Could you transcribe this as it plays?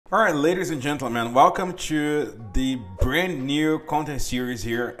All right, ladies and gentlemen, welcome to the brand new content series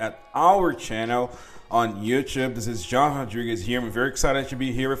here at our channel on YouTube. This is John Rodriguez here. I'm very excited to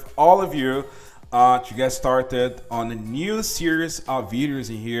be here with all of you to get started on a new series of videos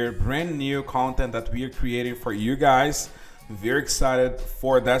in here, brand new content that we are creating for you guys. I'm very excited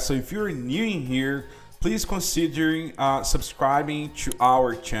for that. So if you're new in here, please consider subscribing to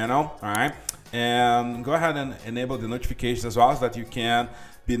our channel, all right? And go ahead and enable the notifications as well so that you can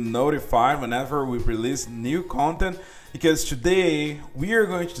be notified whenever we release new content, because today we are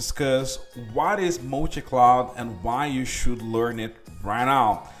going to discuss what is MultiCloud and why you should learn it right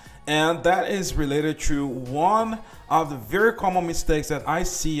now. And that is related to one of the very common mistakes that I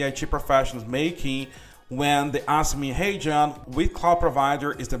see IT professionals making when they ask me, hey John, which cloud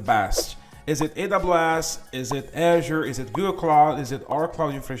provider is the best? Is it AWS? Is it Azure? Is it Google Cloud? Is it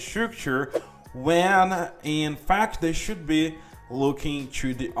oraclecloud infrastructure? When in fact they should be looking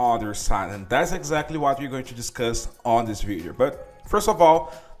to the other side, and that's exactly what we're going to discuss on this video. But first of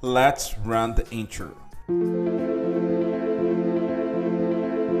all, let's run the intro.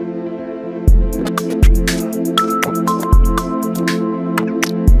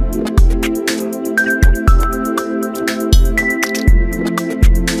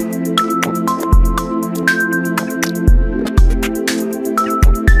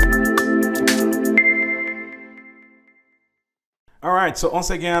 Alright, so once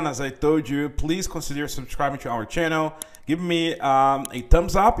again, as I told you, please consider subscribing to our channel. Give me a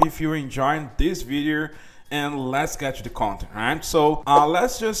thumbs up if you're enjoying this video, and let's get to the content. Alright, so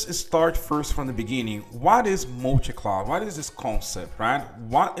let's just start first from the beginning. What is multi-cloud? What is this concept, right?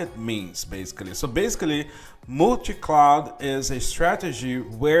 What it means basically. So basically, multi-cloud is a strategy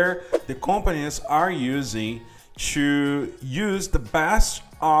where the companies are using to use the best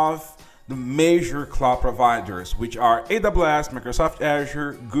of the major cloud providers, which are AWS, Microsoft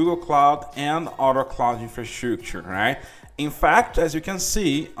Azure, Google Cloud, and other cloud infrastructure, right? In fact, as you can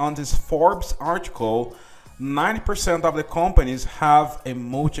see on this Forbes article, 90% of the companies have a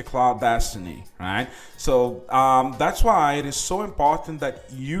multi-cloud destiny, right? So that's why it is so important that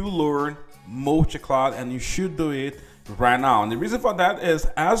you learn multi-cloud, and you should do it right now. And the reason for that is,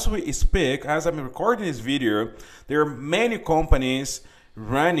 as we speak, as I'm recording this video, there are many companies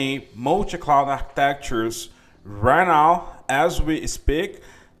running multi-cloud architectures right now as we speak.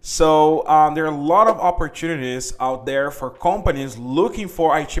 So there are a lot of opportunities out there for companies looking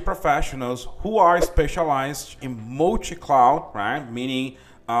for IT professionals who are specialized in multi-cloud, right? Meaning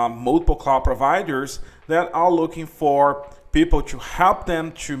multiple cloud providers that are looking for people to help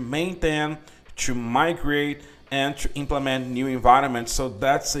them to maintain, to migrate, and to implement new environments. So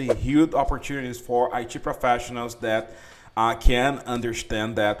that's a huge opportunity for IT professionals that can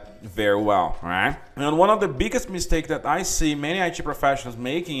understand that very well, right? And one of the biggest mistakes that I see many IT professionals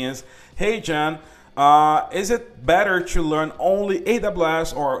making is, hey John, is it better to learn only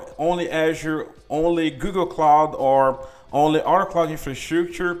AWS or only Azure, only Google Cloud, or only other cloud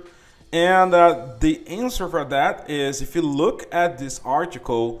infrastructure? And the answer for that is, if you look at this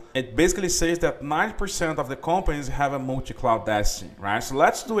article, it basically says that 90% of the companies have a multi-cloud destiny, right? So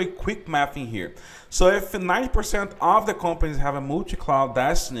let's do a quick mapping here. So if 90% of the companies have a multi-cloud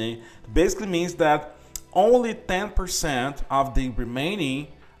destiny, it basically means that only 10% of the remaining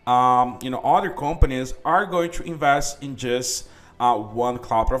other companies are going to invest in just one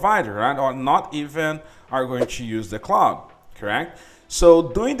cloud provider, right? Or not even are going to use the cloud, correct? So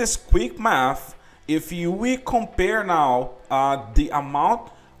doing this quick math, if we compare now the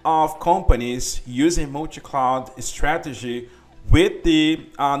amount of companies using multi-cloud strategy with the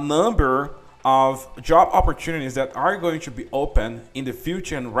number of job opportunities that are going to be open in the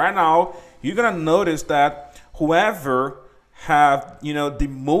future, and right now you're gonna notice that whoever have the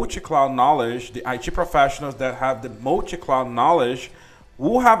multi-cloud knowledge, the IT professionals that have the multi-cloud knowledge,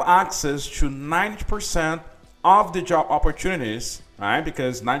 will have access to 90% of the job opportunities, right?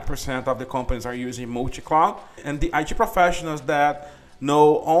 Because 90% of the companies are using multi-cloud, and the IT professionals that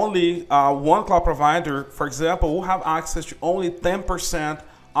know only one cloud provider, for example, will have access to only 10%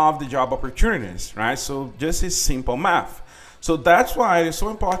 of the job opportunities, right? So just a simple math. So that's why it is so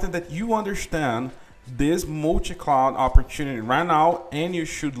important that you understand this multi-cloud opportunity right now, and you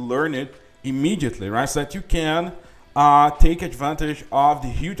should learn it immediately, right? So that you can take advantage of the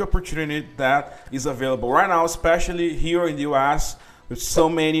huge opportunity that is available right now, especially here in the US, with so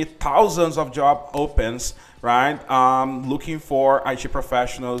many thousands of job opens, right? Looking for IT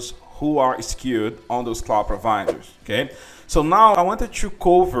professionals who are skilled on those cloud providers, okay? So now I wanted to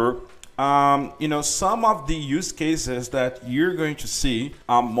cover you know, some of the use cases that you're going to see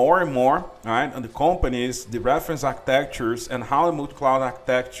more and more, right, on the companies, the reference architectures and how the multi-cloud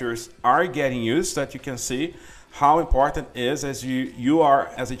architectures are getting used, that you can see how important it is as you are,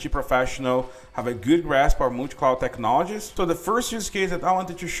 as a IT professional, have a good grasp of multi-cloud technologies. So the first use case that I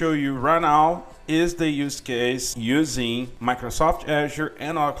wanted to show you right now is the use case using Microsoft Azure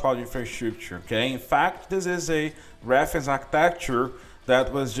and our cloud infrastructure. Okay, in fact, this is a reference architecture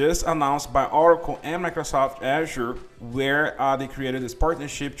that was just announced by Oracle and Microsoft Azure, where they created this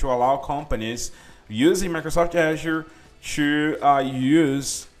partnership to allow companies using Microsoft Azure to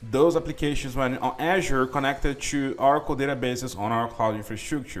use those applications when on Azure connected to Oracle databases on our cloud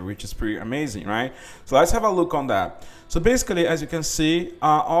infrastructure, which is pretty amazing, right? So let's have a look on that. So basically, as you can see,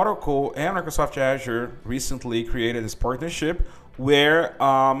 Oracle and Microsoft Azure recently created this partnership where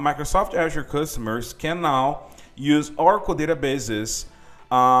Microsoft Azure customers can now use Oracle databases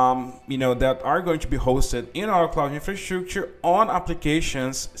you know, that are going to be hosted in our cloud infrastructure on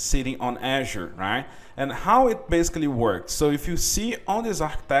applications sitting on Azure, right? And how it basically works. So if you see on this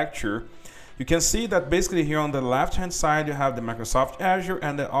architecture, you can see that basically here on the left-hand side, you have the Microsoft Azure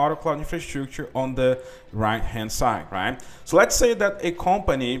and the Oracle Cloud Infrastructure on the right-hand side, right? So let's say that a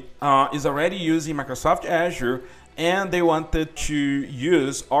company is already using Microsoft Azure and they wanted to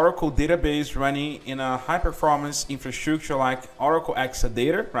use Oracle database running in a high-performance infrastructure like Oracle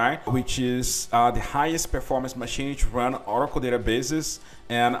Exadata, right? Which is the highest performance machine to run Oracle databases.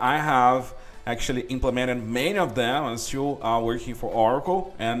 And I have actually implemented many of them and still working for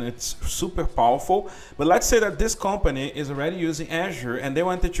Oracle, and it's super powerful. But let's say that this company is already using Azure and they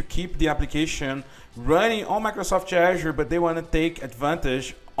wanted to keep the application running on Microsoft Azure, but they want to take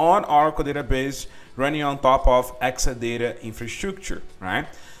advantage on Oracle database running on top of Exadata infrastructure, right?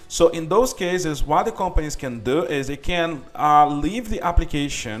 So in those cases, what the companies can do is they can leave the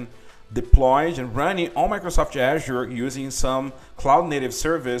application deployed and running on Microsoft Azure using some cloud native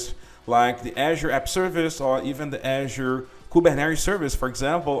service like the Azure App Service or even the Azure Kubernetes Service, for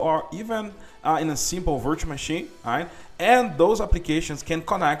example, or even in a simple virtual machine, right? And those applications can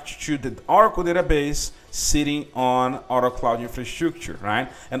connect to the Oracle database sitting on Oracle Cloud Infrastructure,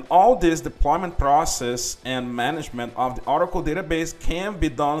 right? And all this deployment process and management of the Oracle database can be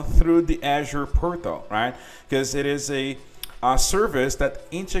done through the Azure portal, right? Because it is a service that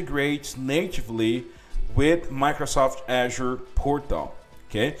integrates natively with Microsoft Azure portal,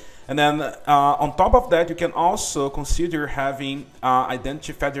 okay? And then on top of that, you can also consider having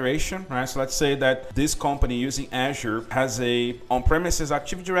identity federation, right? So let's say that this company using Azure has a on-premises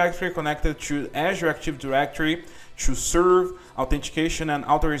Active Directory connected to Azure Active Directory to serve authentication and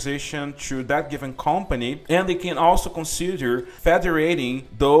authorization to that given company. And they can also consider federating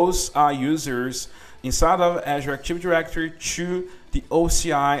those users inside of Azure Active Directory to the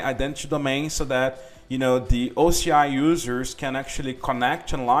OCI identity domain so that you know, the OCI users can actually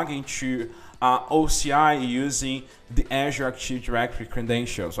connect and log into OCI using the Azure Active Directory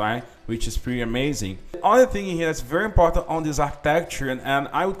credentials, right? Which is pretty amazing. The other thing here that's very important on this architecture, and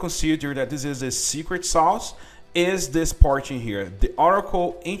I would consider that this is a secret sauce, is this part in here, the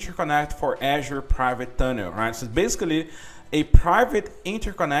Oracle Interconnect for Azure Private Tunnel, right? So basically a private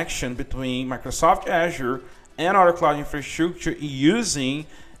interconnection between Microsoft Azure and Oracle Cloud Infrastructure using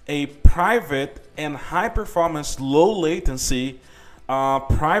a private and high performance, low latency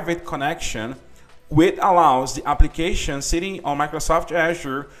private connection, which allows the application sitting on Microsoft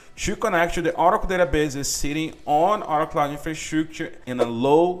Azure to connect to the Oracle databases sitting on Oracle Cloud Infrastructure in a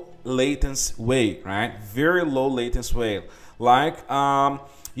low latency way, right? Very low latency way. Like,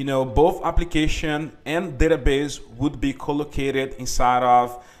 you know, both application and database would be co-located inside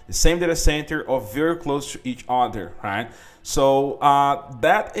of the same data center or very close to each other, right? So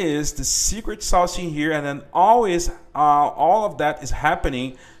that is the secret sauce in here, and then always all of that is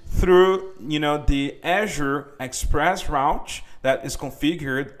happening through, you know, the Azure Express route that is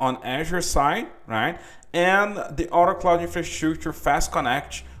configured on Azure side, right? And the Oracle Cloud Infrastructure Fast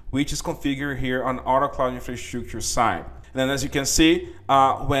Connect, which is configured here on Oracle Cloud Infrastructure side. And then as you can see,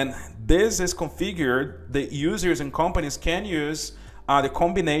 when this is configured, the users and companies can use the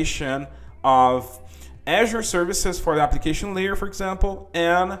combination of Azure services for the application layer, for example,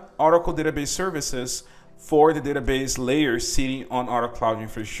 and Oracle database services for the database layer sitting on Oracle Cloud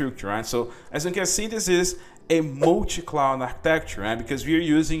Infrastructure, right? So as you can see, this is a multi-cloud architecture, right? Because we are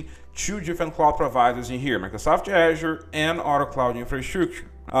using two different cloud providers in here, Microsoft Azure and Oracle Cloud Infrastructure,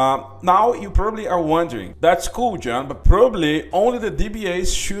 Now you probably are wondering, that's cool, John, but probably only the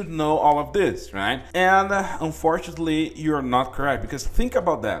DBAs should know all of this, right? And unfortunately, you're not correct, because think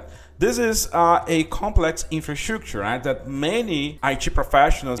about that. This is a complex infrastructure, right, that many IT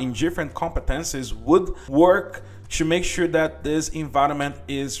professionals in different competencies would work to make sure that this environment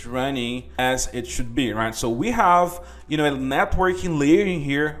is running as it should be, right? So we have, a networking layer in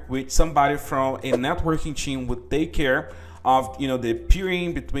here, which somebody from a networking team would take care of, the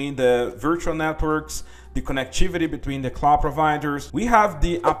peering between the virtual networks, the connectivity between the cloud providers. We have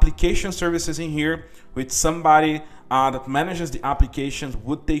the application services in here, which somebody that manages the applications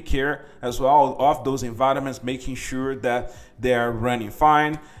would take care as well of those environments, making sure that they are running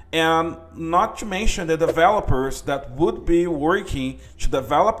fine. And not to mention the developers that would be working to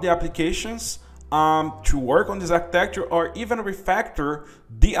develop the applications, to work on this architecture, or even refactor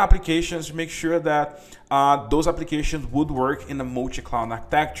the applications to make sure that those applications would work in a multi-cloud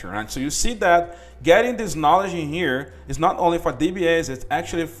architecture. Right? So you see that getting this knowledge in here is not only for DBAs, it's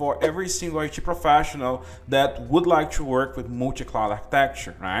actually for every single IT professional that would like to work with multi-cloud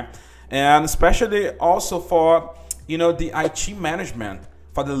architecture, right? And especially also for the IT management,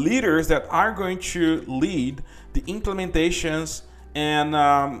 for the leaders that are going to lead the implementations and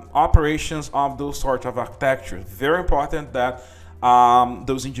operations of those sorts of architectures. Very important that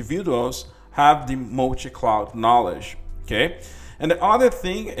those individuals have the multi-cloud knowledge, okay? And the other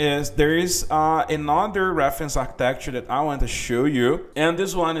thing is there is another reference architecture that I want to show you, and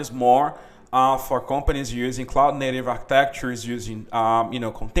this one is more for companies using cloud native architectures, using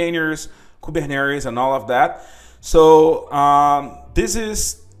containers, Kubernetes, and all of that. So this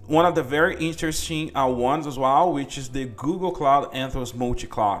is one of the very interesting ones as well, which is the Google Cloud Anthos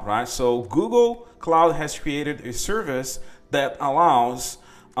MultiCloud, right? So Google Cloud has created a service that allows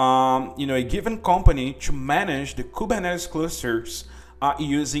a given company to manage the Kubernetes clusters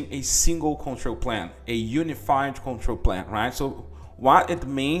using a single control plane, a unified control plane, right? So what it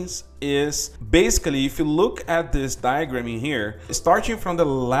means is basically, if you look at this diagram in here, starting from the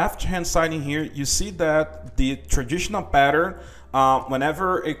left hand side in here, you see that the traditional pattern,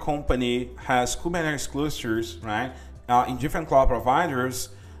 whenever a company has Kubernetes clusters, right, in different cloud providers,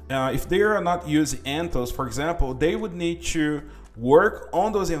 if they are not using Anthos, for example, they would need to work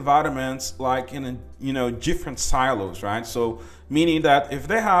on those environments like in different silos, right? So meaning that if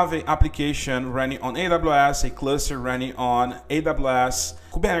they have an application running on AWS, a cluster running on AWS,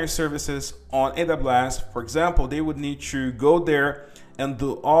 Kubernetes services on AWS, for example, they would need to go there and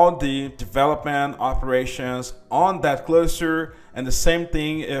do all the development operations on that cluster. And the same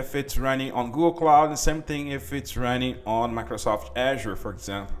thing if it's running on Google Cloud, the same thing if it's running on Microsoft Azure, for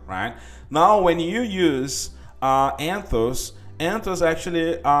example, right? Now, when you use Anthos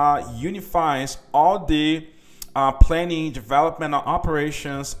actually unifies all the planning, development, and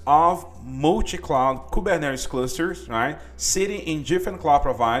operations of multi-cloud Kubernetes clusters, right? Sitting in different cloud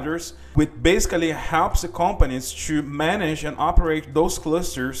providers, which basically helps the companies to manage and operate those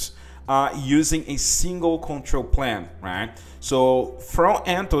clusters using a single control plane, right? So from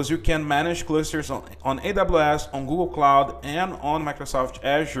Anthos, you can manage clusters on AWS, on Google Cloud, and on Microsoft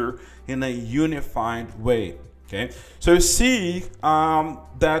Azure in a unified way. Okay, so you see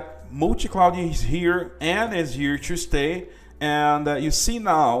that multi-cloud is here and is here to stay. And you see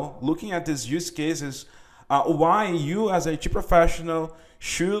now, looking at these use cases, why you as a IT professional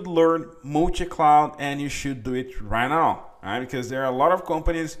should learn multi-cloud, and you should do it right now, right? Because there are a lot of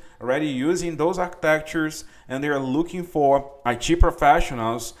companies already using those architectures, and they are looking for IT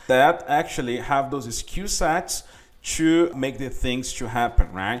professionals that actually have those skill sets to make the things to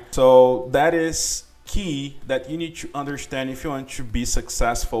happen, right? So that is key that you need to understand if you want to be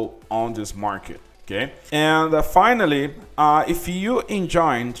successful on this market, okay? And finally, if you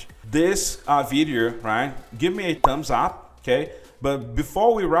enjoyed this video, right, give me a thumbs up, okay? But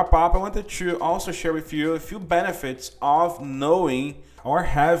before we wrap up, I wanted to also share with you a few benefits of knowing or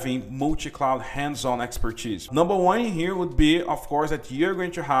having multi-cloud hands-on expertise. Number one here would be, of course, that you're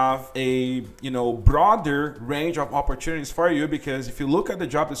going to have a broader range of opportunities for you, because if you look at the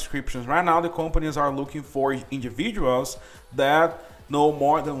job descriptions right now, the companies are looking for individuals that know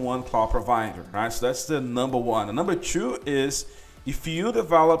more than one cloud provider, right? So that's the number one. And number two is, if you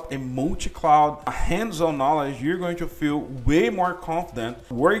develop a multi-cloud hands-on knowledge, you're going to feel way more confident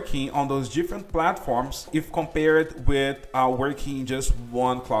working on those different platforms if compared with working in just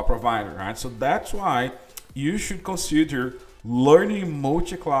one cloud provider, right? So that's why you should consider learning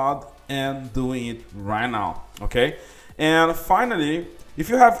multi-cloud and doing it right now, okay? And finally, if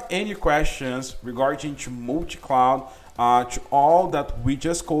you have any questions regarding to multi-cloud, to all that we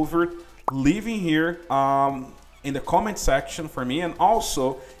just covered, leave in here. in the comment section for me. And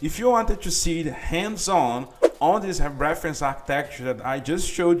also, if you wanted to see the hands-on on this reference architecture that I just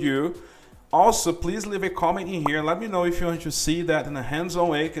showed you, also please leave a comment in here. Let me know if you want to see that in a hands-on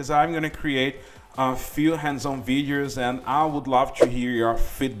way, because I'm going to create a few hands-on videos and I would love to hear your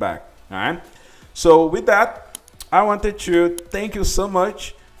feedback. All right, so with that, I wanted to thank you so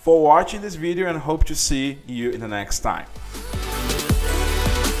much for watching this video and hope to see you in the next time.